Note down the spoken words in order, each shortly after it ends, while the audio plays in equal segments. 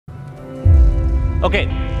Okay,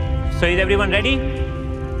 so is everyone ready?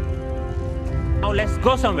 Now let's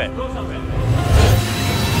go somewhere.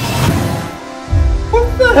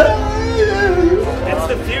 What the hell? It's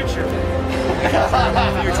the future.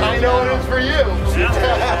 I know it is for you.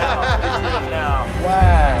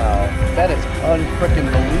 Wow, that is unfreaking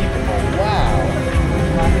believable. Wow.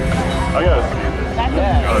 I gotta see this.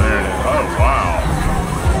 Yeah. Oh, there it is. Oh, wow.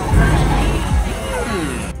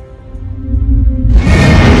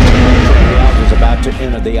 Is about to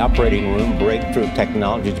enter the operating room. Breakthrough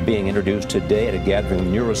technology is being introduced today at a gathering of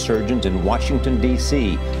neurosurgeons in Washington,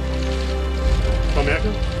 D.C. Oh, America?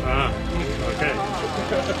 Okay.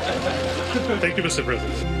 Thank you, Mr.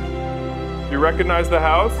 President. You recognize the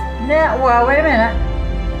house? Yeah, well, wait a minute.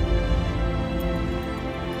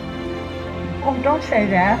 Oh, don't say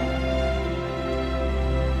that.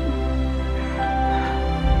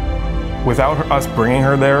 Without us bringing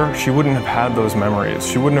her there, she wouldn't have had those memories.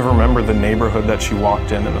 She wouldn't have remembered the neighborhood that she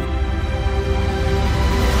walked in.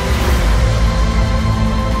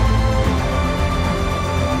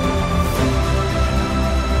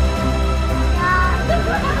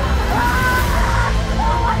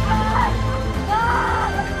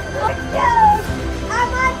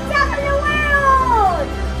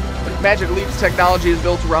 Magic Leap's technology is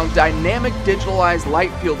built around dynamic digitalized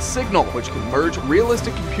light field signal, which can merge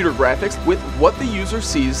realistic computer graphics with what the user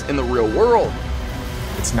sees in the real world.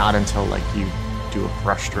 It's not until you do a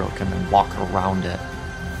brushstroke and then walk around it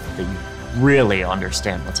that you really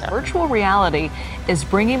understand what's happening. Virtual reality is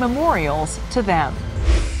bringing memorials to them.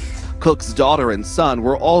 Cook's daughter and son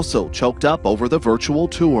were also choked up over the virtual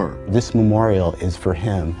tour. This memorial is for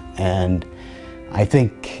him, and I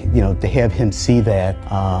think, to have him see that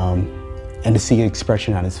and to see an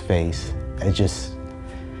expression on his face,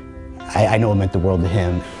 I know it meant the world to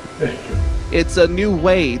him. It's a new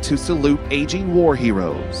way to salute aging war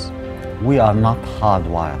heroes. We are not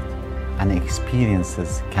hardwired, and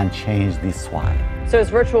experiences can change this way. So is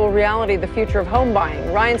virtual reality the future of home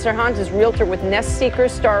buying? Ryan Serhant is realtor with Nest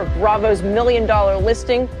Seekers, star of Bravo's $1 Million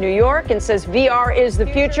Listing New York, and says VR is the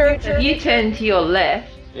future. If you turn to your left,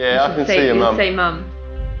 yeah, I can see your mum. Say mum.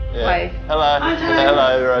 Yeah. Wave. Hello.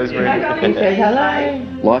 Hello, Rosemary. Say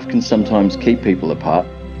hello. Life can sometimes keep people apart,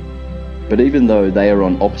 but even though they are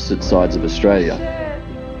on opposite sides of Australia,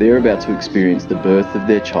 they're about to experience the birth of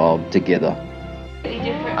their child together.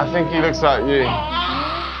 I think he looks like you.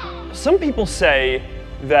 Some people say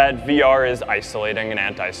that VR is isolating and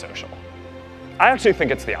antisocial. I actually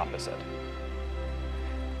think it's the opposite.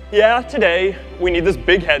 Yeah, today we need this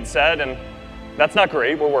big headset, and that's not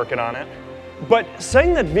great, we're working on it. But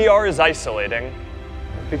saying that VR is isolating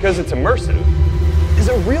because it's immersive is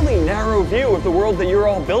a really narrow view of the world that you're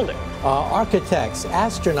all building. Architects,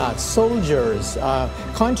 astronauts, soldiers,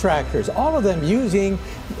 contractors, all of them using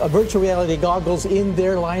virtual reality goggles in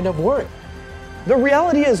their line of work. The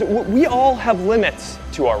reality is we all have limits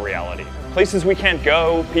to our reality. Places we can't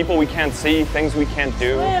go, people we can't see, things we can't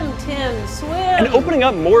do. Swim, Tim, swim. And opening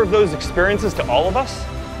up more of those experiences to all of us,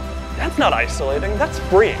 that's not isolating, that's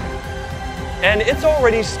freeing. And it's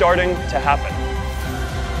already starting to happen.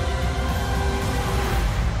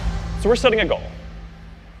 So we're setting a goal.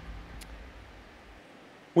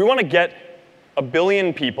 We want to get 1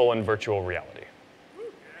 billion people in virtual reality.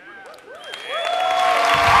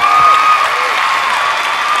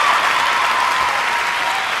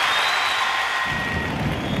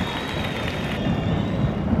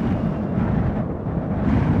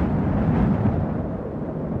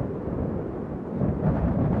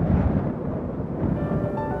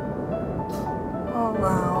 Oh,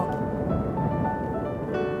 wow.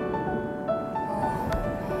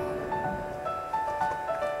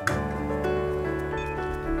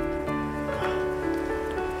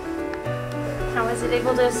 How was it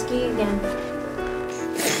able to ski again?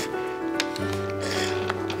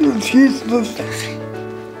 She's just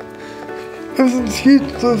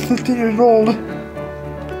 15 years old.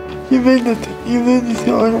 You made it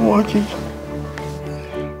so I'm watching.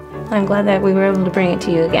 I'm glad that we were able to bring it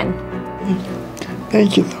to you again.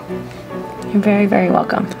 Thank you. You're very, very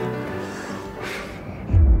welcome.